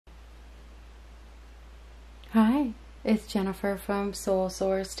Hi, it's Jennifer from Soul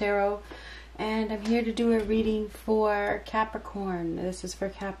Source Tarot, and I'm here to do a reading for Capricorn. This is for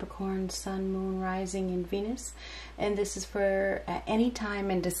Capricorn, Sun, Moon, Rising, and Venus, and this is for any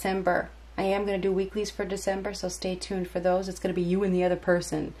time in December. I am going to do weeklies for December, so stay tuned for those. It's going to be you and the other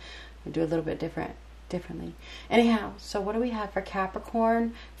person. I'll do a little bit differently. Anyhow, so what do we have for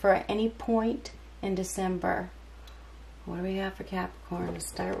Capricorn for any point in December? What do we have for Capricorn? Let's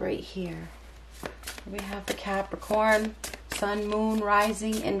start right here. We have the Capricorn, Sun, Moon,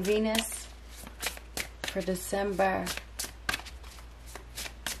 Rising, and Venus for December.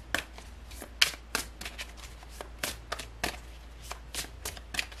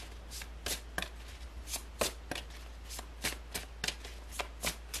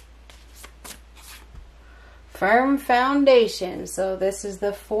 Firm foundation. So this is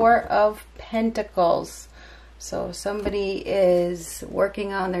the Four of Pentacles. So somebody is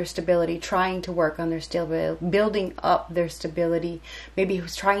working on their stability, trying to work on their stability, building up their stability. Maybe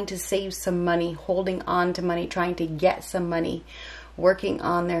who's trying to save some money, holding on to money, trying to get some money, working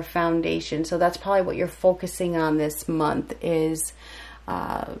on their foundation. So that's probably what you're focusing on this month, is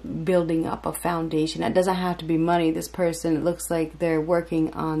building up a foundation. It doesn't have to be money. This person, it looks like they're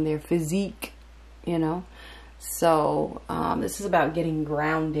working on their physique, you know. So this is about getting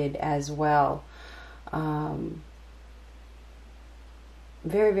grounded as well.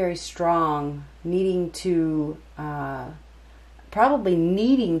 Very, very strong, probably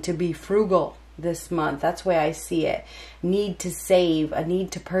needing to be frugal this month. That's the way I see it. Need to save, a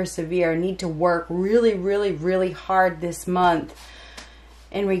need to persevere, a need to work really, really, really hard this month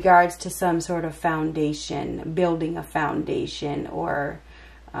in regards to some sort of foundation, building a foundation, or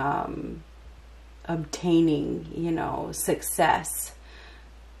obtaining, you know, success.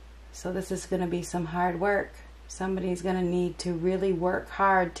 So this is going to be some hard work. Somebody's going to need to really work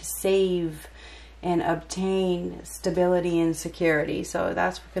hard to save and obtain stability and security. So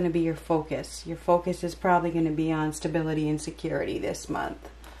that's going to be your focus. Your focus is probably going to be on stability and security this month.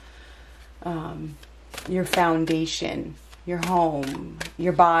 Your foundation, your home,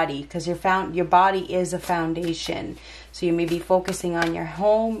 your body, because your body is a foundation. So you may be focusing on your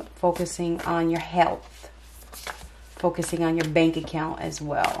home, focusing on your health, focusing on your bank account as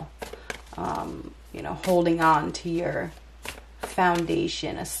well. You know, holding on to your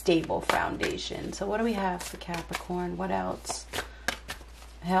foundation, a stable foundation. So what do we have for Capricorn? What else?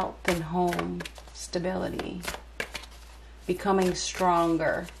 Health and home, stability, becoming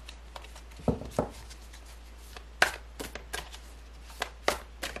stronger.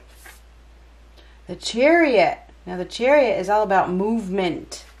 The Chariot. Now the Chariot is all about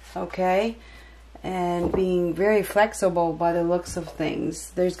movement, okay? And being very flexible by the looks of things.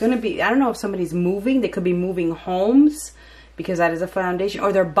 There's going to be, I don't know if somebody's moving. They could be moving homes, because that is a foundation.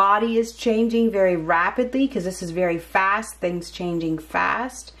 Or their body is changing very rapidly, because this is very fast. Things changing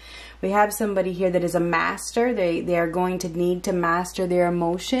fast. We have somebody here that is a master. They are going to need to master their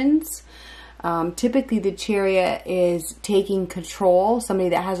emotions. Typically the Chariot is taking control. Somebody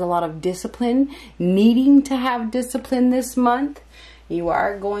that has a lot of discipline. Needing to have discipline this month. You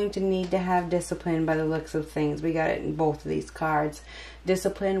are going to need to have discipline by the looks of things. We got it in both of these cards.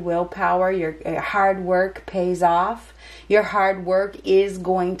 Discipline, willpower, your hard work pays off. Your hard work is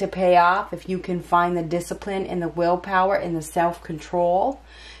going to pay off if you can find the discipline and the willpower and the self-control.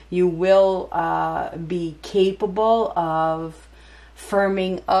 You will be capable of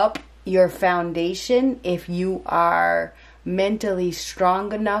firming up your foundation if you are mentally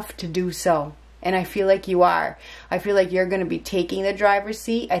strong enough to do so. And I feel like you are. I feel like you're going to be taking the driver's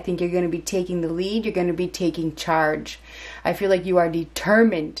seat. I think you're going to be taking the lead. You're going to be taking charge. I feel like you are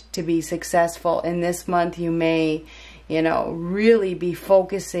determined to be successful. And this month you may, you know, really be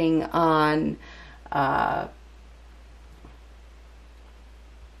focusing on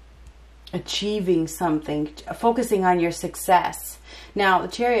achieving something, focusing on your success. Now, the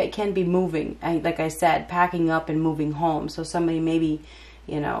Chariot can be moving, like I said, packing up and moving home. So somebody maybe,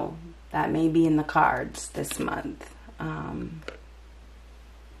 you know, that may be in the cards this month.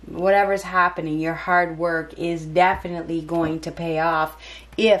 Whatever's happening, your hard work is definitely going to pay off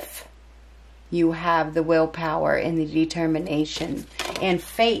if you have the willpower and the determination and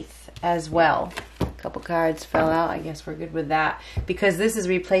faith as well. A couple cards fell out. I guess we're good with that, because this is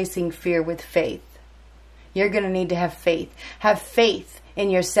replacing fear with faith. You're going to need to have faith. Have faith in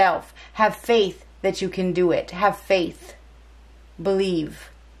yourself. Have faith that you can do it. Have faith. Believe.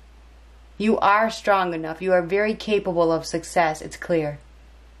 You are strong enough. You are very capable of success. It's clear.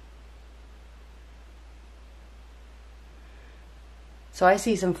 So I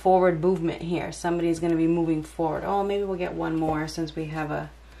see some forward movement here. Somebody's going to be moving forward. Oh, maybe we'll get one more since we have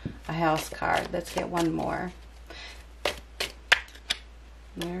a house card. Let's get one more.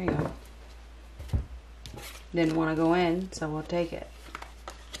 There we go. Didn't want to go in, so we'll take it.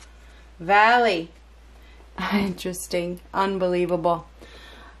 Valley. Interesting. Unbelievable.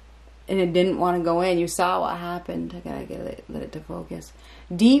 And it didn't want to go in. You saw what happened. I gotta let it to focus.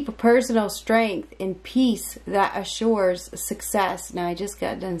 Deep personal strength and peace that assures success. Now, I just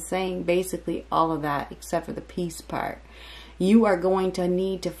got done saying basically all of that except for the peace part. You are going to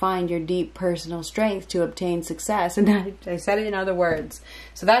need to find your deep personal strength to obtain success. And I said it in other words.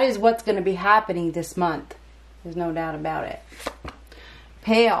 So that is what's going to be happening this month. There's no doubt about it.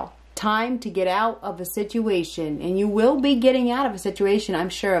 Pale. Time to get out of a situation. And you will be getting out of a situation. I'm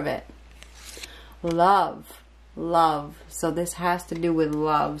sure of it. Love. Love. So this has to do with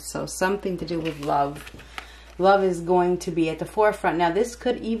love. So something to do with love. Love is going to be at the forefront. Now this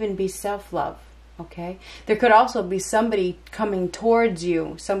could even be self-love. Okay. There could also be somebody coming towards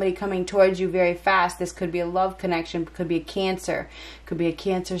you. Somebody coming towards you very fast. This could be a love connection. Could be a Cancer. Could be a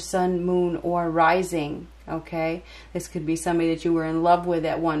Cancer, sun, moon, or rising. Okay. This could be somebody that you were in love with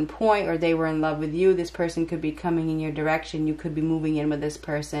at one point, or they were in love with you. This person could be coming in your direction. You could be moving in with this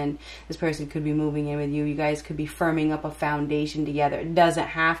person. This person could be moving in with you. You guys could be firming up a foundation together. It doesn't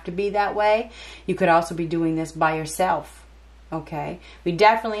have to be that way. You could also be doing this by yourself. Okay, we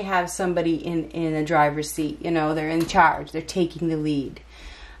definitely have somebody in a driver's seat. You know, they're in charge. They're taking the lead.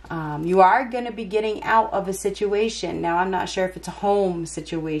 You are going to be getting out of a situation. Now, I'm not sure if it's a home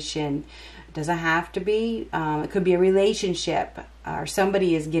situation. It doesn't have to be. It could be a relationship, or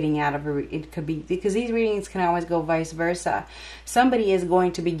somebody is getting out of it could be, because these readings can always go vice versa. Somebody is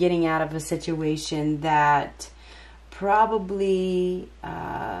going to be getting out of a situation that probably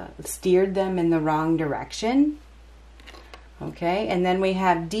steered them in the wrong direction. Okay, and then we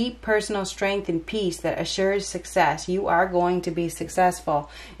have deep personal strength and peace that assures success. You are going to be successful.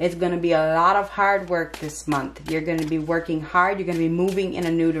 It's going to be a lot of hard work this month. You're going to be working hard. You're going to be moving in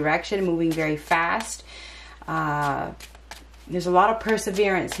a new direction, moving very fast. There's a lot of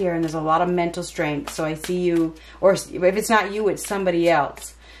perseverance here, and there's a lot of mental strength. So I see you, or if it's not you, it's somebody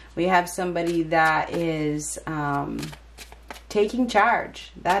else. We have somebody that is taking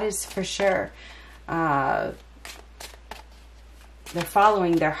charge. That is for sure. They're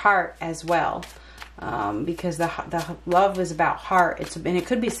following their heart as well, because the love is about heart. And it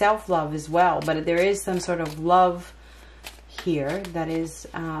could be self-love as well, but there is some sort of love here that is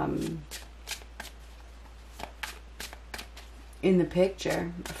in the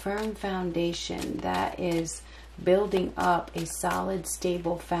picture. A firm foundation that is building up a solid,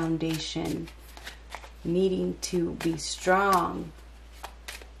 stable foundation, needing to be strong.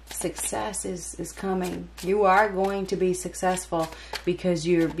 Success is coming. You are going to be successful because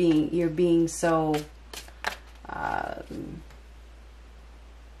you're being so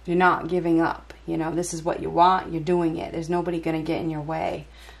you're not giving up. You know, this is what you want. You're doing it. There's nobody going to get in your way.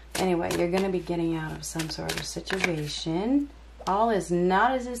 Anyway, you're going to be getting out of some sort of situation. All is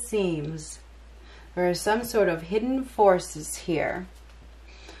not as it seems. There are some sort of hidden forces here.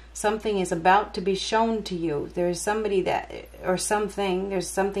 Something is about to be shown to you. There's somebody that, or something, there's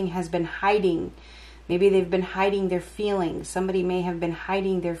something has been hiding. Maybe they've been hiding their feelings. Somebody may have been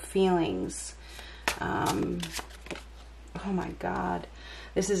hiding their feelings. Oh my God.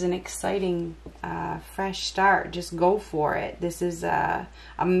 This is an exciting, fresh start. Just go for it. This is a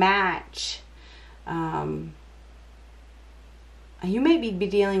match. You may be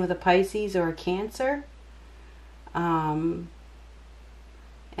dealing with a Pisces or a Cancer.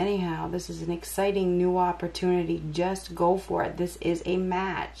 Anyhow, this is an exciting new opportunity. Just go for it. This is a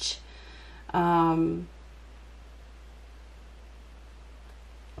match.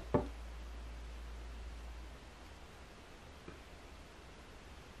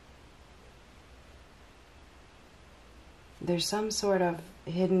 There's some sort of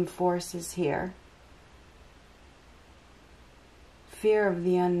hidden forces here. Fear of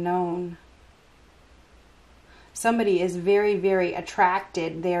the unknown. Somebody is very, very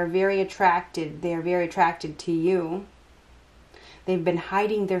attracted. They are very attracted. They are very attracted to you. They've been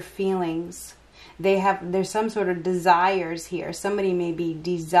hiding their feelings. There's some sort of desires here. Somebody may be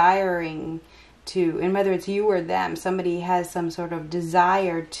desiring to, and whether it's you or them, somebody has some sort of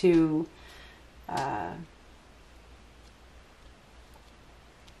desire to oh,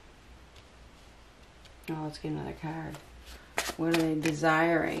 let's get another card. What are they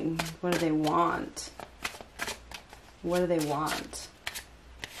desiring? What do they want? What do they want?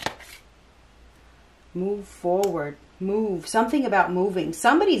 Move forward. Move. Something about moving.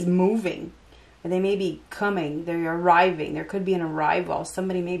 Somebody's moving. They may be coming. They're arriving. There could be an arrival.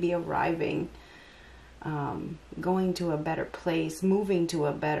 Somebody may be arriving. going to a better place, moving to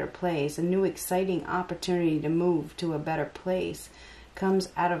a better place, a new exciting opportunity to move to a better place comes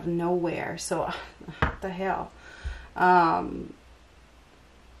out of nowhere. So what the hell?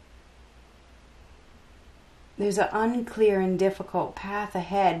 There's an unclear and difficult path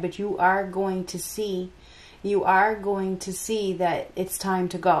ahead, but you are going to see that it's time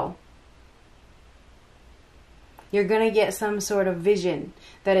to go. You're going to get some sort of vision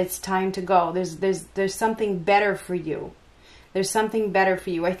that it's time to go. There's something better for you. There's something better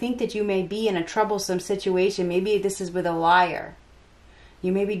for you. I think that you may be in a troublesome situation. Maybe this is with a liar.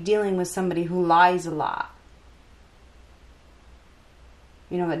 You may be dealing with somebody who lies a lot.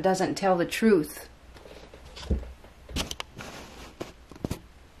 You know, that doesn't tell the truth.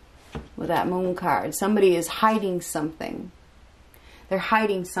 With that Moon card, somebody is hiding something. They're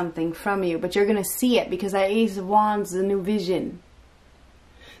hiding something from you, but you're going to see it because that Ace of Wands is a new vision.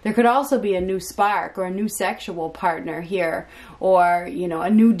 There could also be a new spark or a new sexual partner here, or, you know, a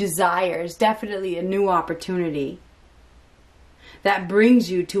new desire. It's definitely a new opportunity that brings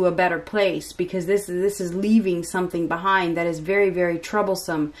you to a better place, because this is leaving something behind that is very, very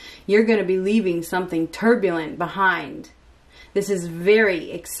troublesome. You're going to be leaving something turbulent behind. This is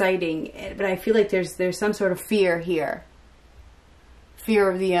very exciting, but I feel like there's some sort of fear here.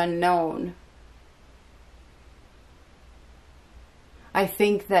 Fear of the unknown. I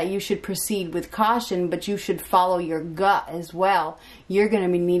think that you should proceed with caution, but you should follow your gut as well. You're going to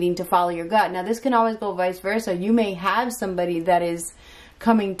be needing to follow your gut. Now, this can always go vice versa. You may have somebody that is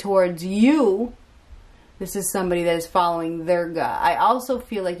coming towards you. This is somebody that is following their gut. I also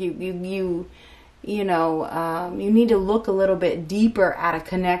feel like you need to look a little bit deeper at a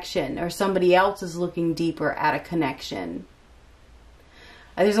connection, or somebody else is looking deeper at a connection.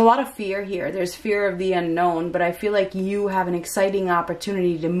 There's a lot of fear here. There's fear of the unknown, but I feel like you have an exciting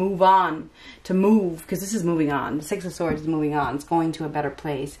opportunity to move on, because this is moving on. The Six of Swords is moving on. It's going to a better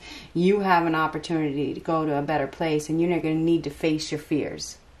place. You have an opportunity to go to a better place, and you're not going to need to face your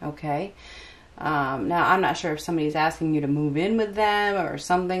fears, okay? Now, I'm not sure if somebody's asking you to move in with them or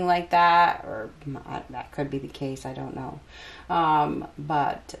something like that, or that could be the case. I don't know.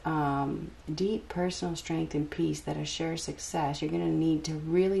 But deep personal strength and peace that assure success. You're going to need to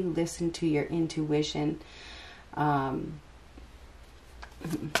really listen to your intuition.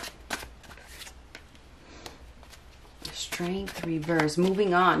 Strength reverse.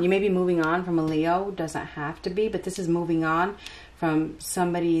 Moving on. You may be moving on from a Leo. Doesn't have to be, but this is moving on from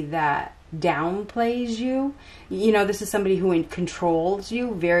somebody that downplays you. You know, this is somebody who controls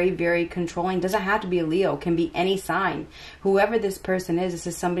you, very, very controlling. Doesn't have to be a Leo, can be any sign. Whoever this person is, this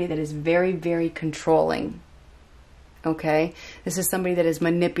is somebody that is very, very controlling. Okay? This is somebody that is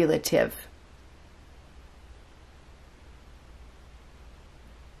manipulative.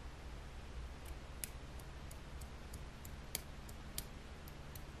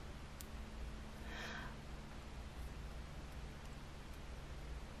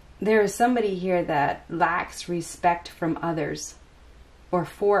 There is somebody here that lacks respect from others, or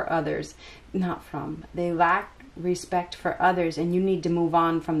for others, not from. They lack respect for others, and you need to move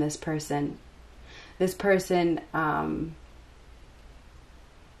on from this person. This person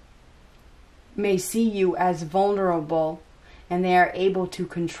may see you as vulnerable, and they are able to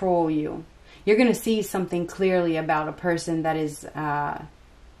control you. You're going to see something clearly about a person that is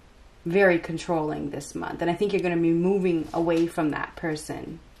very controlling this month, and I think you're going to be moving away from that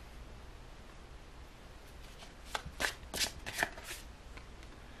person.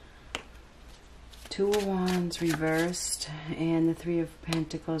 Two of Wands reversed and the Three of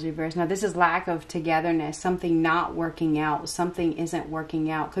Pentacles reversed. Now, this is lack of togetherness, something not working out, something isn't working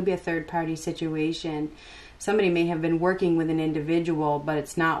out. Could be a third-party situation. Somebody may have been working with an individual, but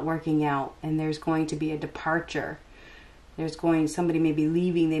it's not working out, and there's going to be a departure. Somebody may be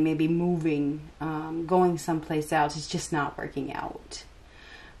leaving, they may be moving, going someplace else. It's just not working out.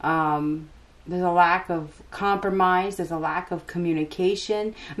 There's a lack of compromise. There's a lack of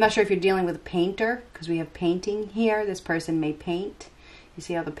communication. I'm not sure if you're dealing with a painter, because we have painting here. This person may paint. You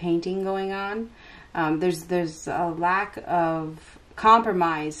see all the painting going on? There's a lack of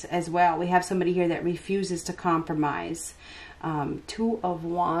compromise as well. We have somebody here that refuses to compromise. Two of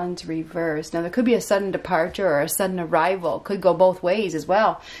Wands reversed. Now, there could be a sudden departure or a sudden arrival. Could go both ways as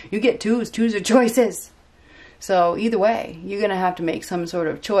well. You get twos. Twos are choices. So either way, you're going to have to make some sort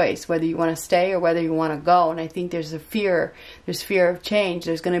of choice, whether you want to stay or whether you want to go. And I think there's fear of change.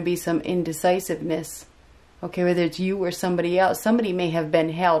 There's going to be some indecisiveness. Okay, whether it's you or somebody else. Somebody may have been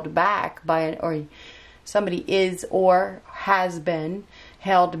held back by or somebody is or has been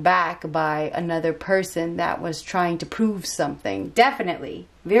held back by another person that was trying to prove something. Definitely.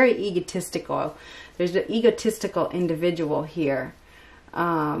 Very egotistical. There's an egotistical individual here.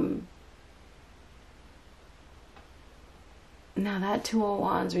 Now that Two of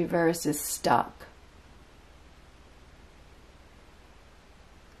Wands reverse is stuck.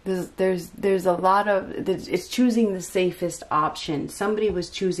 There's a lot of, it's choosing the safest option. Somebody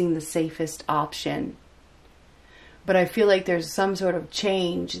was choosing the safest option. But I feel like there's some sort of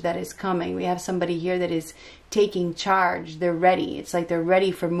change that is coming. We have somebody here that is taking charge. They're ready. It's like they're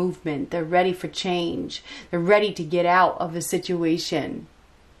ready for movement. They're ready for change. They're ready to get out of a situation.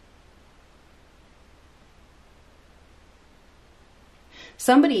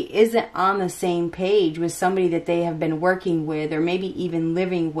 Somebody isn't on the same page with somebody that they have been working with or maybe even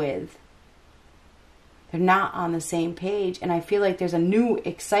living with. They're not on the same page. And I feel like there's a new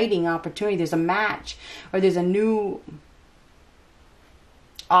exciting opportunity. There's a match or there's a new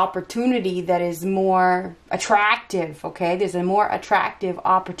opportunity that is more attractive. Okay. There's a more attractive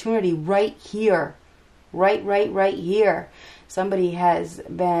opportunity right here. Right here. Somebody has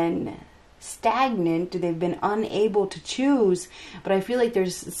been stagnant. They've been unable to choose. But I feel like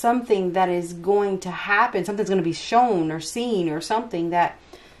there's something that is going to happen. Something's going to be shown or seen or something that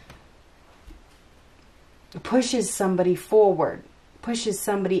pushes somebody forward, pushes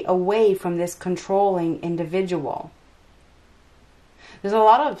somebody away from this controlling individual. There's a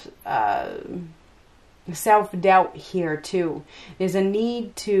lot of self-doubt here too. There's a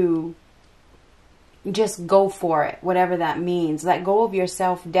need to just go for it, whatever that means. Let go of your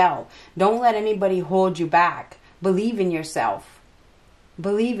self-doubt. Don't let anybody hold you back. Believe in yourself.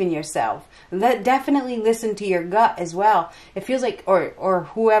 Believe in yourself. Definitely listen to your gut as well. It feels like, or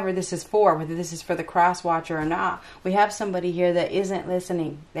whoever this is for, whether this is for the cross watcher or not, we have somebody here that isn't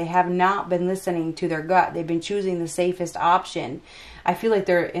listening. They have not been listening to their gut. They've been choosing the safest option. I feel like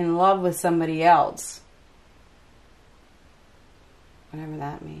they're in love with somebody else. Whatever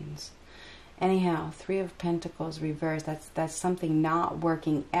that means. Anyhow, Three of Pentacles reversed. That's something not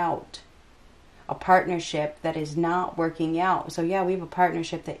working out. A partnership that is not working out. So yeah, we have a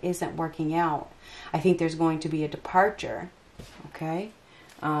partnership that isn't working out. I think there's going to be a departure. Okay.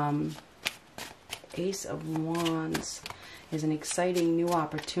 Ace of Wands is an exciting new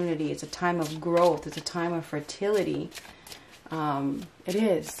opportunity. It's a time of growth. It's a time of fertility. It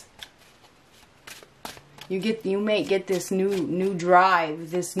is. You may get this new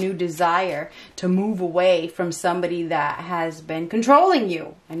drive, this new desire to move away from somebody that has been controlling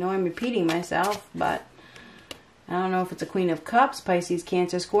you. I know I'm repeating myself, but I don't know if it's a Queen of Cups, Pisces,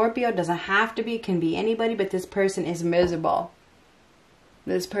 Cancer, Scorpio. It doesn't have to be. It can be anybody, but this person is miserable.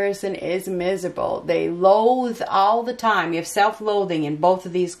 This person is miserable. They loathe all the time. You have self-loathing in both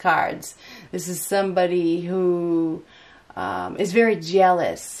of these cards. This is somebody who is very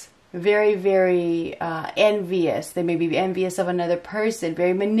jealous. Very, very envious. They may be envious of another person.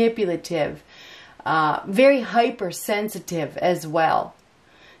 Very manipulative. Very hypersensitive as well.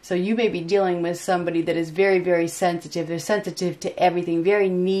 So you may be dealing with somebody that is very, very sensitive. They're sensitive to everything. Very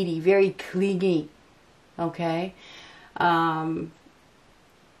needy. Very clingy. Okay? I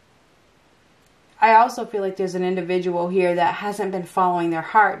also feel like there's an individual here that hasn't been following their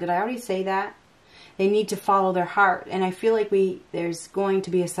heart. Did I already say that? They need to follow their heart. And I feel like there's going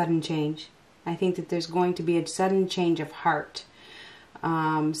to be a sudden change. I think that there's going to be a sudden change of heart.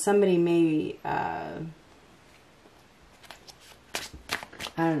 Somebody may, I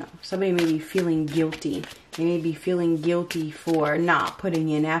don't know. Somebody may be feeling guilty. They may be feeling guilty for not putting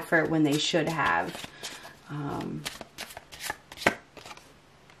in effort when they should have.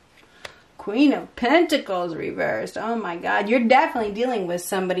 Queen of Pentacles reversed. Oh my God. You're definitely dealing with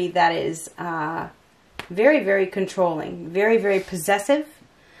somebody that is very, very controlling. Very, very possessive.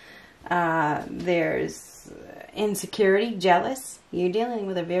 There's insecurity, jealous. You're dealing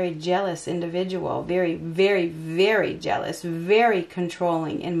with a very jealous individual. Very, very, very jealous. Very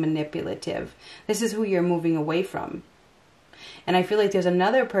controlling and manipulative. This is who you're moving away from. And I feel like there's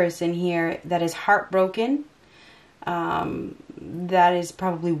another person here that is heartbroken. That is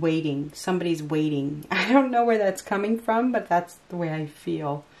probably waiting. Somebody's waiting. I don't know where that's coming from, but that's the way I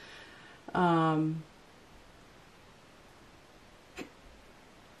feel.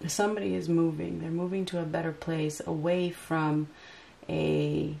 Somebody is moving. They're moving to a better place, away from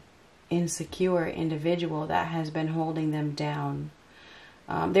a insecure individual that has been holding them down.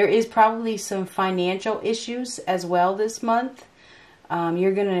 There is probably some financial issues as well this month.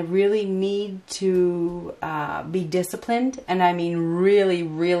 You're going to really need to be disciplined. And I mean really,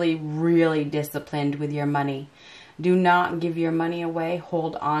 really, really disciplined with your money. Do not give your money away.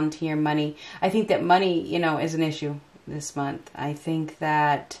 Hold on to your money. I think that money, you know, is an issue. this month. I think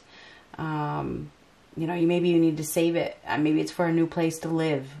that, you know, maybe you need to save it. Maybe it's for a new place to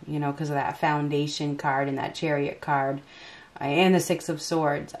live, you know, because of that Foundation card and that Chariot card and the Six of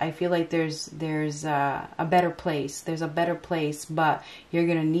Swords. I feel like there's a better place. There's a better place, but you're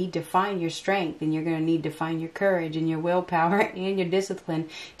going to need to find your strength, and you're going to need to find your courage and your willpower and your discipline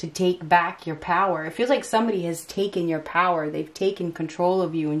to take back your power. It feels like somebody has taken your power. They've taken control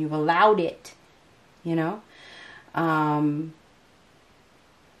of you and you've allowed it, you know?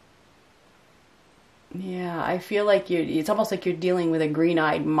 Yeah, I feel like it's almost like you're dealing with a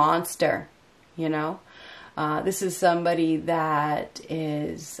green-eyed monster, you know? This is somebody that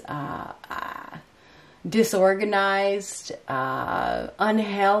is disorganized,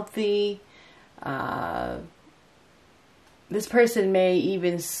 unhealthy. This person may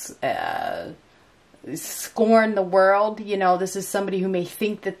even scorn the world. You know, this is somebody who may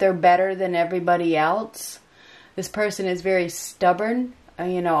think that they're better than everybody else. This person is very stubborn.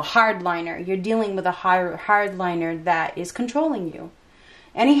 You know, a hardliner. You're dealing with a hardliner that is controlling you.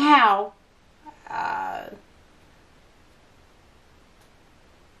 Anyhow,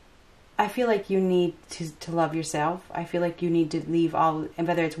 I feel like you need to love yourself. I feel like you need to leave all, and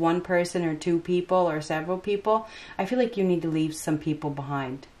whether it's one person or two people or several people, I feel like you need to leave some people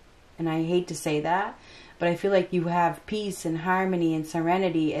behind. And I hate to say that, but I feel like you have peace and harmony and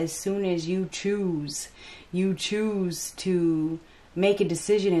serenity as soon as you choose to make a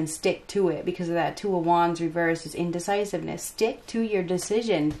decision and stick to it, because of that Two of Wands reverse is indecisiveness. Stick to your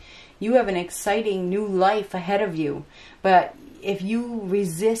decision. You have an exciting new life ahead of you. But if you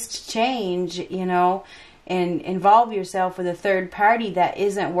resist change, you know, and involve yourself with a third party that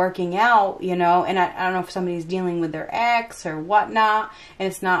isn't working out, you know, and I don't know if somebody's dealing with their ex or whatnot, and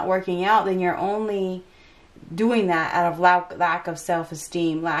it's not working out, then you're only doing that out of lack of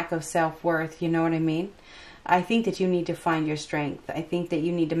self-esteem, lack of self-worth, you know what I mean? I think that you need to find your strength. I think that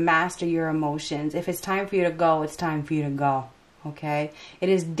you need to master your emotions. If it's time for you to go, it's time for you to go. Okay? It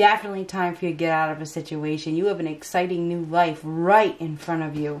is definitely time for you to get out of a situation. You have an exciting new life right in front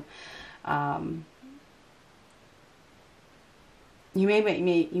of you. You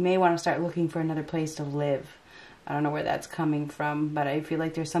may want to start looking for another place to live. I don't know where that's coming from, but I feel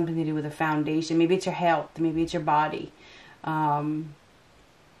like there's something to do with a foundation. Maybe it's your health. Maybe it's your body. All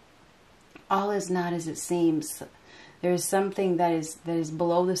is not as it seems. There is something that is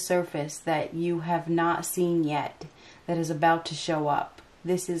below the surface that you have not seen yet, that is about to show up.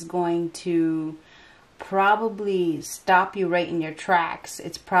 This is going to probably stop you right in your tracks.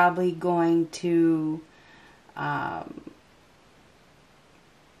 It's probably going to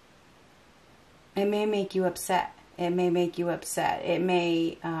it may make you upset. It may make you upset. It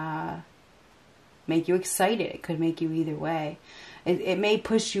may make you excited. It could make you either way. It may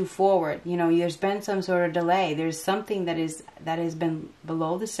push you forward. You know, there's been some sort of delay. There's something that has been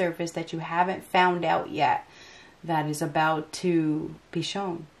below the surface that you haven't found out yet, that is about to be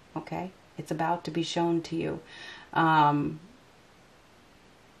shown. Okay? It's about to be shown to you.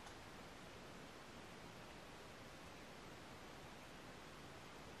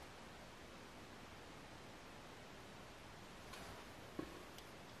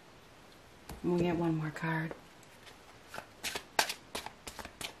 We'll get one more card.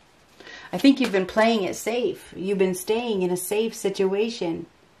 I think you've been playing it safe. You've been staying in a safe situation.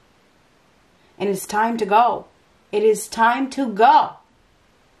 And it's time to go. It is time to go.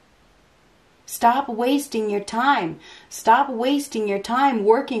 Stop wasting your time. Stop wasting your time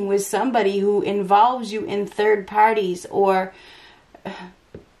working with somebody who involves you in third parties or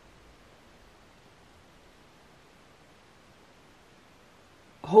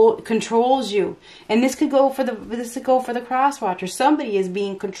controls you. And this could go for the cross watcher. Somebody is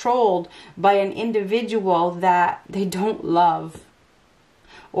being controlled by an individual that they don't love,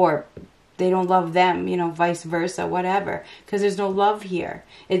 or they don't love them, you know, vice versa, whatever, because there's no love here.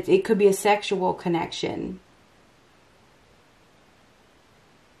 It could be a sexual connection,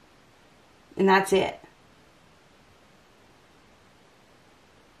 and that's it.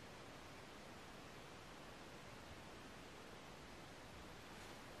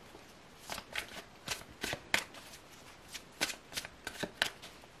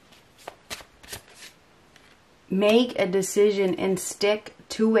 Make a decision and stick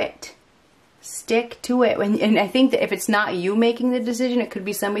to it. Stick to it. And I think that if it's not you making the decision, it could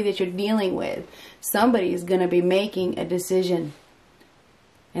be somebody that you're dealing with. Somebody is going to be making a decision.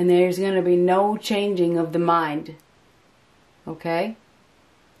 And there's going to be no changing of the mind. Okay?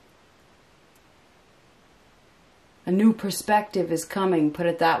 A new perspective is coming, put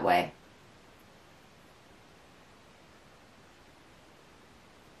it that way.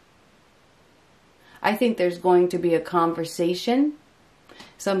 I think there's going to be a conversation.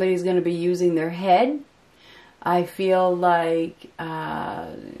 Somebody's going to be using their head. I feel like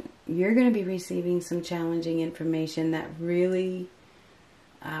you're going to be receiving some challenging information that really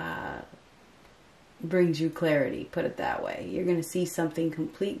brings you clarity, put it that way. You're going to see something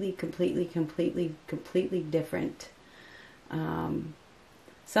completely different.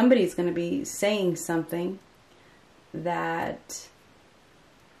 Somebody's going to be saying something that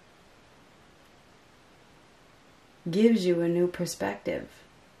gives you a new perspective.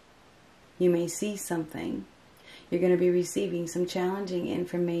 You may see something. You're going to be receiving some challenging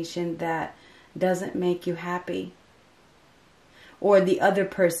information that doesn't make you happy. Or the other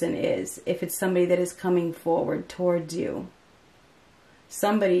person is, if it's somebody that is coming forward towards you.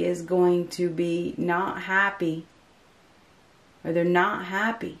 Somebody is going to be not happy, or they're not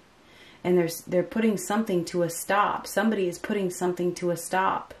happy, and they're putting something to a stop. Somebody is putting something to a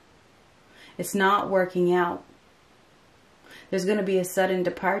stop. It's not working out. There's going to be a sudden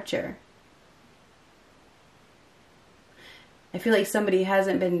departure. I feel like somebody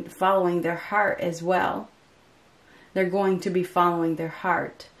hasn't been following their heart as well. They're going to be following their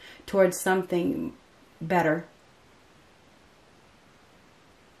heart towards something better.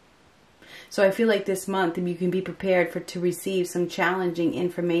 So I feel like this month you can be prepared to receive some challenging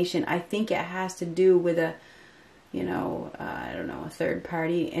information. I think it has to do with a, I don't know, a third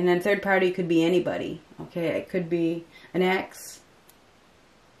party. And then third party could be anybody. Okay, it could be an ex.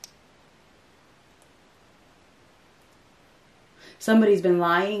 Somebody's been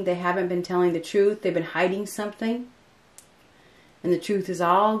lying. They haven't been telling the truth. They've been hiding something. And the truth is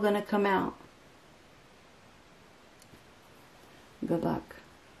all going to come out. Good luck.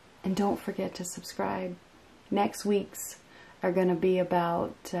 And don't forget to subscribe. Next week's are going to be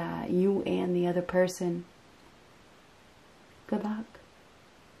about you and the other person. Good luck.